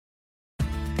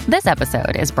This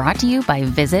episode is brought to you by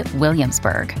Visit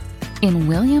Williamsburg. In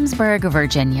Williamsburg,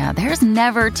 Virginia, there's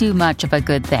never too much of a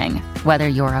good thing. Whether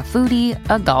you're a foodie,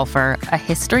 a golfer, a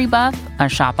history buff, a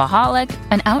shopaholic,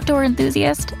 an outdoor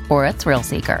enthusiast, or a thrill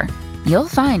seeker, you'll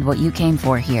find what you came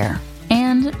for here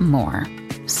and more.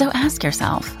 So ask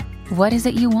yourself, what is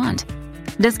it you want?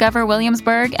 Discover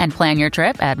Williamsburg and plan your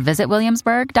trip at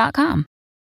visitwilliamsburg.com.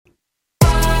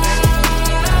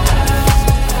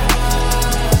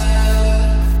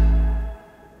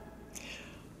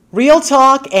 Real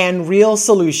talk and real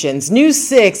solutions. News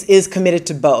 6 is committed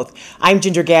to both. I'm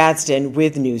Ginger Gadsden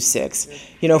with News 6.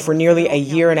 You know, for nearly a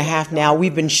year and a half now,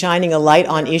 we've been shining a light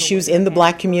on issues in the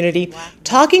Black community,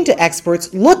 talking to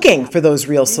experts looking for those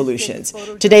real solutions.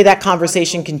 Today, that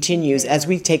conversation continues as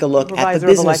we take a look at the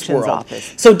business world.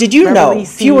 So did you know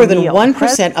fewer than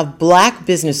 1% of Black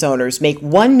business owners make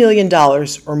 $1 million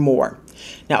or more?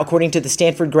 Now, according to the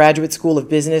Stanford Graduate School of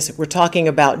Business, we're talking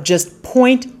about just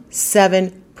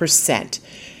 0.7%.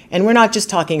 And we're not just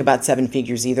talking about seven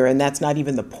figures either, and that's not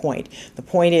even the point. The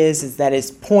point is that it's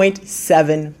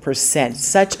 0.7%,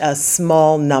 such a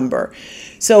small number.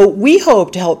 So we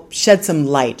hope to help shed some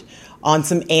light on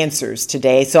some answers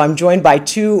today. So I'm joined by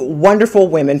two wonderful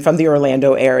women from the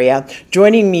Orlando area.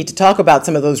 Joining me to talk about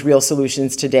some of those real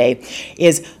solutions today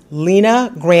is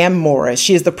Lena Graham Morris.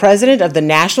 She is the president of the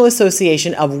National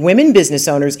Association of Women Business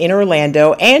Owners in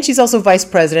Orlando, and she's also vice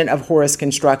president of Horace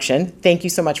Construction. Thank you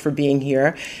so much for being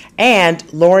here. And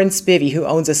Lauren Spivey, who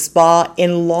owns a spa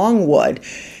in Longwood.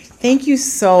 Thank you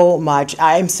so much.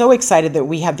 I'm so excited that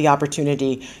we have the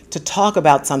opportunity to talk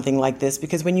about something like this,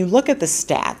 because when you look at the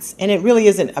stats, and it really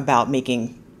isn't about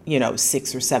making,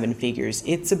 6 or 7 figures.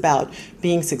 It's about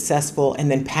being successful and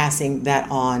then passing that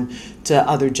on to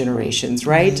other generations,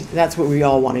 right? Mm-hmm. That's what we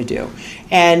all want to do.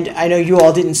 And I know you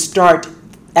all didn't start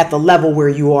at the level where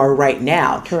you are right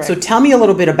now. Correct. So tell me a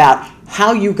little bit about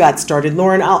how you got started.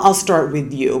 Lauren, I'll start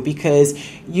with you, because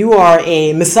you are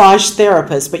a massage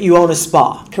therapist, but you own a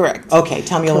spa. Correct. Okay,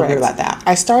 tell me a little bit about that.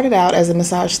 I started out as a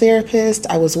massage therapist.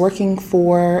 I was working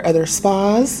for other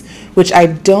spas, which I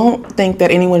don't think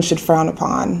that anyone should frown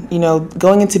upon.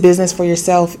 Going into business for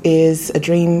yourself is a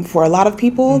dream for a lot of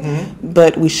people,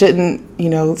 but we shouldn't,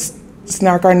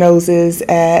 snark our noses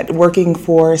at working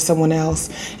for someone else.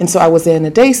 And so I was in a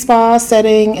day spa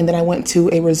setting, and then I went to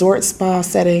a resort spa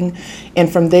setting. And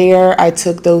from there, I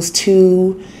took those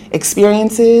two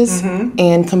experiences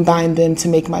and combined them to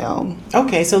make my own.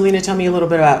 Okay, so Lena, tell me a little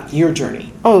bit about your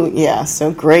journey. Oh, yeah,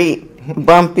 so great,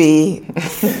 bumpy,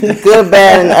 good,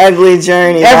 bad, and ugly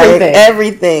journey.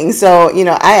 Everything. So,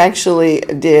 I actually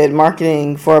did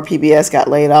marketing for PBS, got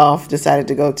laid off, decided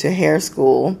to go to hair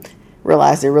school,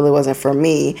 realized it really wasn't for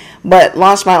me, but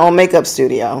launched my own makeup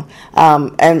studio.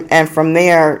 And from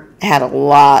there, had a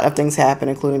lot of things happen,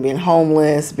 including being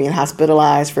homeless, being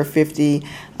hospitalized for 50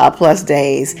 plus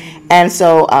days. And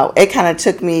so it kind of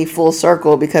took me full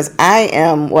circle, because I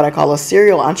am what I call a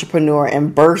serial entrepreneur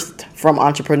and birthed from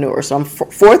entrepreneur. So I'm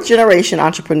fourth generation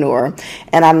entrepreneur,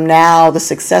 and I'm now the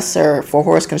successor for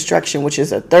Horace Construction, which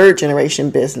is a third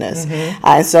generation business.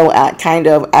 And so kind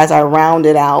of as I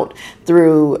rounded out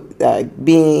through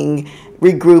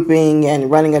regrouping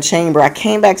and running a chamber, I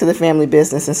came back to the family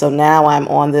business. And so now I'm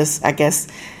on this, I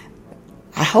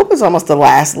hope it's almost the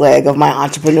last leg of my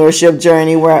entrepreneurship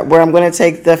journey, where I'm going to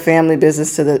take the family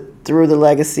business through the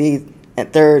legacy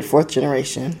and third, fourth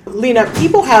generation. Lena,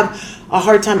 people have a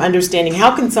hard time understanding,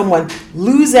 how can someone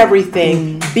lose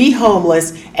everything, be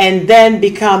homeless, and then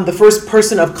become the first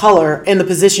person of color in the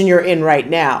position you're in right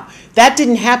now? That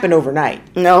didn't happen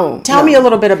overnight. No. Tell me a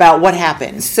little bit about what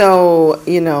happened. So,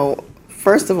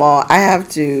 first of all, I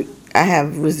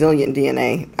have resilient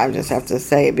DNA. I just have to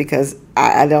say it, because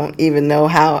I don't even know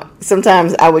how.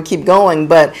 Sometimes I would keep going,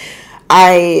 but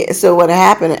so what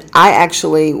happened, I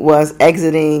actually was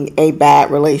exiting a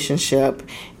bad relationship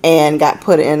and got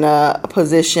put in a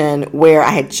position where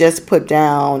I had just put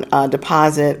down a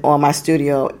deposit on my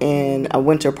studio in a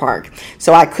Winter Park.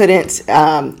 So I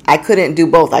couldn't do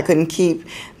both. I couldn't keep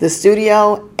the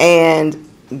studio and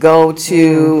go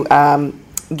to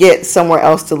get somewhere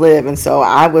else to live. And so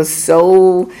I was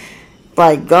so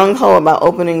gung-ho about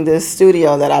opening this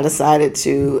studio that I decided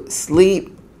to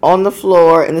sleep on the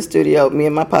floor in the studio, me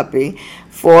and my puppy,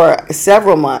 for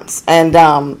several months. And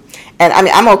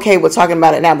I'm okay with talking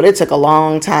about it now, but it took a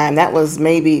long time. That was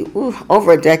maybe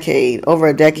over a decade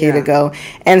ago.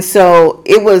 And so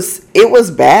it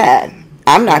was bad.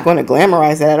 I'm not going to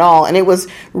glamorize that at all. And it was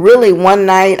really one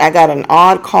night I got an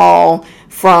odd call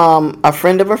from a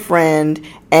friend of a friend,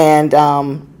 and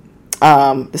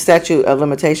the statute of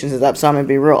limitations is up, so I'm gonna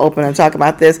be real open and talk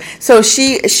about this. So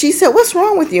she said, "What's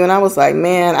wrong with you?" And I was like,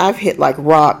 "Man, I've hit like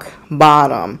rock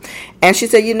bottom." And she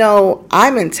said, "You know,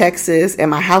 I'm in Texas and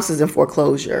my house is in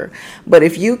foreclosure, but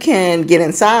if you can get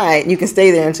inside, you can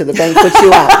stay there until the bank puts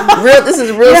you out." This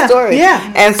is a real story.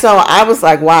 Yeah. And so I was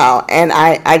like, wow. And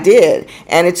I did.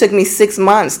 And it took me 6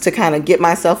 months to kind of get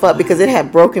myself up because it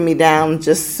had broken me down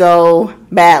just so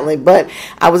badly. But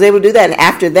I was able to do that. And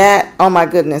after that, oh my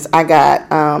goodness, I got,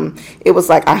 it was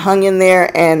like I hung in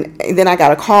there. And then I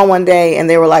got a call one day and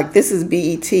they were like, "This is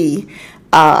BET.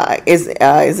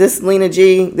 Is this Lena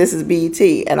G? This is BET."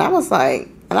 And I was like,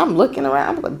 and I'm looking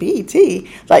around, I'm like, BET,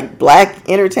 like Black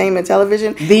Entertainment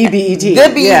Television. The BET.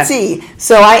 The BET. Yeah.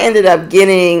 So I ended up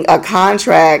getting a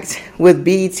contract with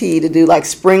BET to do like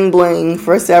Spring Bling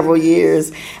for several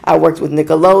years. I worked with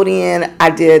Nickelodeon. I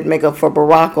did makeup for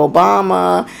Barack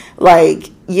Obama. Like,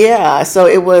 yeah, so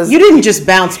it was. You didn't just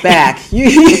bounce back.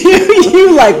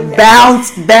 You like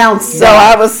bounced. So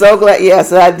I was so glad. Yeah,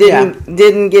 so I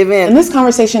didn't give in. And this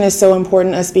conversation is so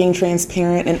important, us being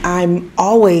transparent. And I'm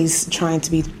always trying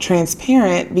to be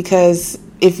transparent because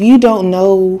if you don't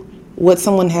know what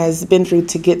someone has been through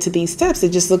to get to these steps, it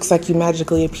just looks like you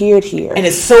magically appeared here. And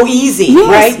it's so easy, yes.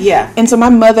 right? Yeah. And so my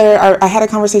mother, I had a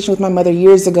conversation with my mother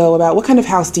years ago about what kind of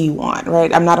house do you want,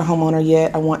 right? I'm not a homeowner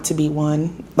yet. I want to be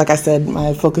one. Like I said,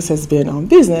 my focus has been on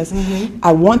business. Mm-hmm.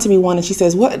 I want to be one. And she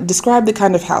says, describe the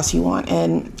kind of house you want.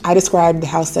 And I described the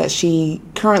house that she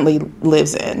currently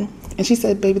lives in. And she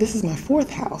said, "Baby, this is my 4th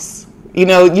house." You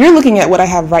know, you're looking at what I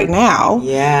have right now,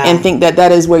 and think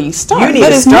that is where you start. You need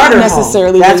a starter not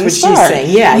necessarily home. That's where you what start. she's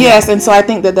saying. Yeah. Yes, and so I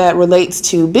think that relates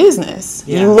to business.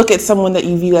 Yeah. You look at someone that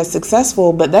you view as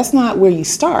successful, but that's not where you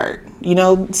start. You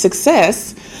know,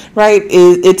 success, right?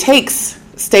 It takes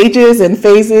stages and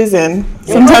phases and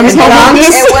sometimes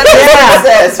homelessness. And what is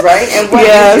success, right? And what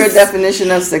is your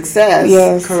definition of success?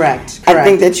 Yes, correct. I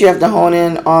think that you have to hone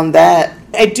in on that.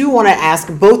 I do want to ask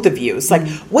both of you, it's like,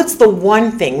 what's the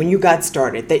one thing when you got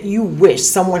started that you wish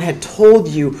someone had told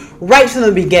you right from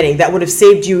the beginning that would have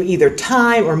saved you either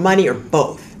time or money or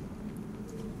both?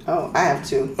 Oh, I have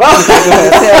to.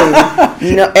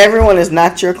 You know, everyone is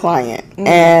not your client. Mm-hmm.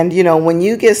 And, you know, when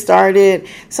you get started,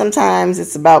 sometimes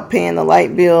it's about paying the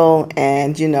light bill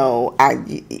and, you know,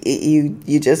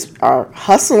 you just are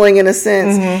hustling in a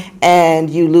sense, mm-hmm. and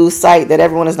you lose sight that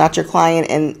everyone is not your client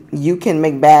and you can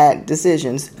make bad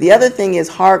decisions. The other thing is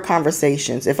hard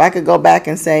conversations. If I could go back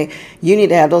and say, you need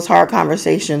to have those hard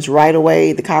conversations right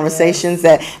away, the conversations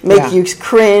that make you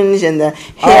cringe and the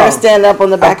hair stand up on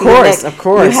the back of your neck. Of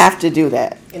course. You have to do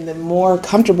that. And the more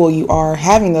comfortable you are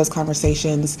having those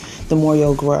conversations, the more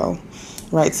you'll grow,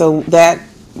 right? So that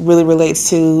really relates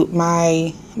to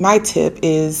my tip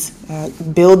is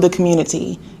build the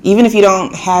community. Even if you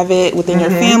don't have it within your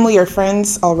family or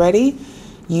friends already,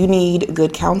 you need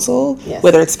good counsel,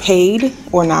 whether it's paid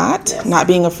or not, not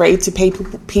being afraid to pay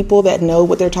people that know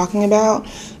what they're talking about.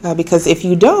 Because if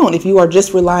you are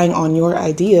just relying on your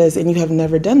ideas and you have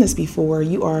never done this before,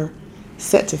 you are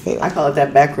set to fail. I call it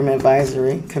that backroom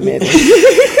advisory committee.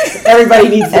 Everybody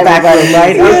needs the backroom,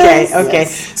 right? Yes. Okay.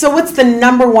 Yes. So what's the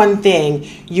number one thing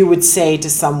you would say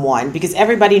to someone? Because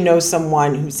everybody knows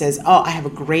someone who says, "Oh, I have a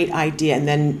great idea," and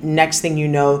then next thing you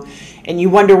know, and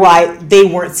you wonder why they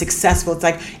weren't successful. It's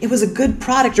like, it was a good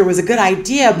product or it was a good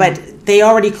idea, but they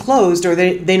already closed or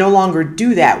they no longer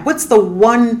do that. What's the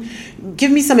one,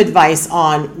 give me some advice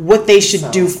on what they should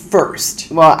do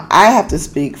first. Well, I have to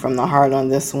speak from the heart on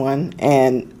this one.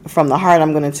 And from the heart,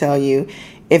 I'm going to tell you,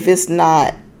 if it's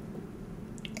not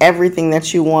everything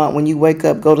that you want when you wake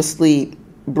up, go to sleep,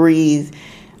 breathe,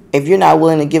 if you're not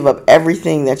willing to give up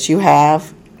everything that you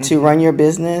have to run your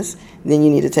business, then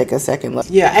you need to take a second look.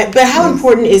 Yeah, but how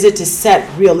important is it to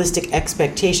set realistic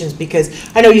expectations? Because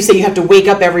I know you say you have to wake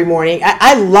up every morning.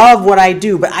 I love what I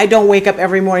do, but I don't wake up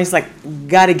every morning. It's like,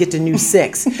 got to get to News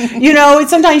 6. You know,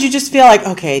 sometimes you just feel like,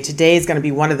 okay, today is going to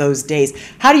be one of those days.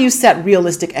 How do you set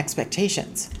realistic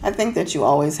expectations? I think that you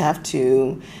always have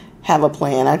to have a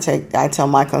plan. I tell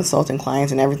my consulting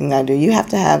clients and everything that I do, you have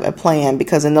to have a plan,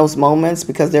 because in those moments,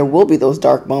 because there will be those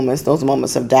dark moments, those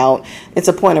moments of doubt, it's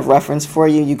a point of reference for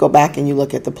you. You go back and you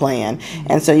look at the plan.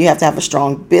 And so you have to have a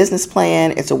strong business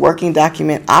plan. It's a working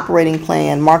document, operating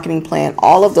plan, marketing plan,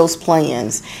 all of those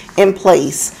plans in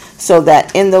place, so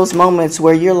that in those moments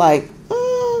where you're like,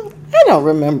 I don't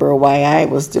remember why I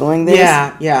was doing this.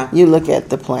 Yeah. You look at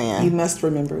the plan. You must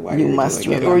remember why you you're must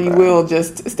doing remember. it. Or you will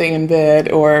just stay in bed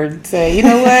or say, you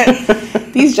know what?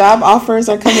 these job offers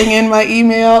are coming in my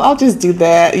email. I'll just do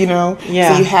that, Yeah.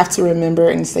 So you have to remember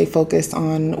and stay focused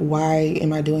on why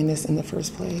am I doing this in the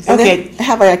first place. And Okay. then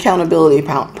have an accountability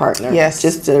partner. Yes.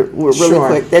 Just to really Sure.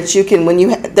 quick, that you can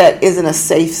that is in a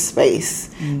safe space.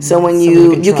 So when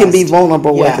Someone you can be trust.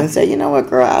 vulnerable with Yeah. and say, you know what,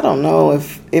 girl, I don't know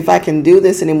if I can do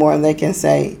this anymore, and they can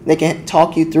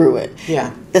talk you through it.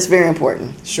 Yeah. That's very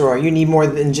important. Sure, you need more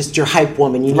than just your hype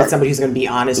woman. You need Right. somebody who's going to be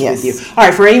honest with Yes. you. All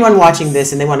right, for anyone watching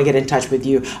this and they want to get in touch with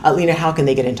you, Lena, how can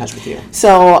they get in touch with you?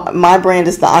 So my brand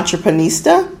is The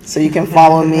Entreprenista. So you can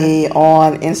follow me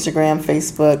on Instagram,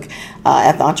 Facebook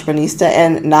at The Entreprenista,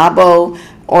 and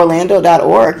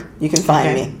NABOOrlando.org. You can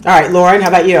find me. All right, Lauren, how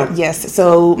about you? Yes,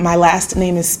 so my last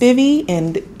name is Spivey,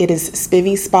 and it is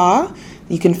Spivey Spa.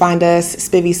 You can find us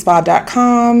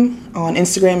SpiveySpa.com, on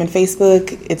Instagram and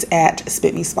Facebook. It's at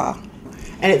Spivey Spa.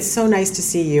 And it's so nice to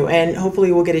see you, and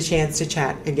hopefully we'll get a chance to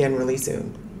chat again really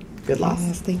soon. Good luck.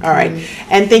 Yes, thank All right, you.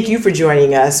 and thank you for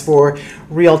joining us for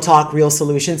Real Talk, Real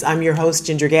Solutions. I'm your host,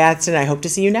 Ginger Gadsden. I hope to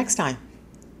see you next time.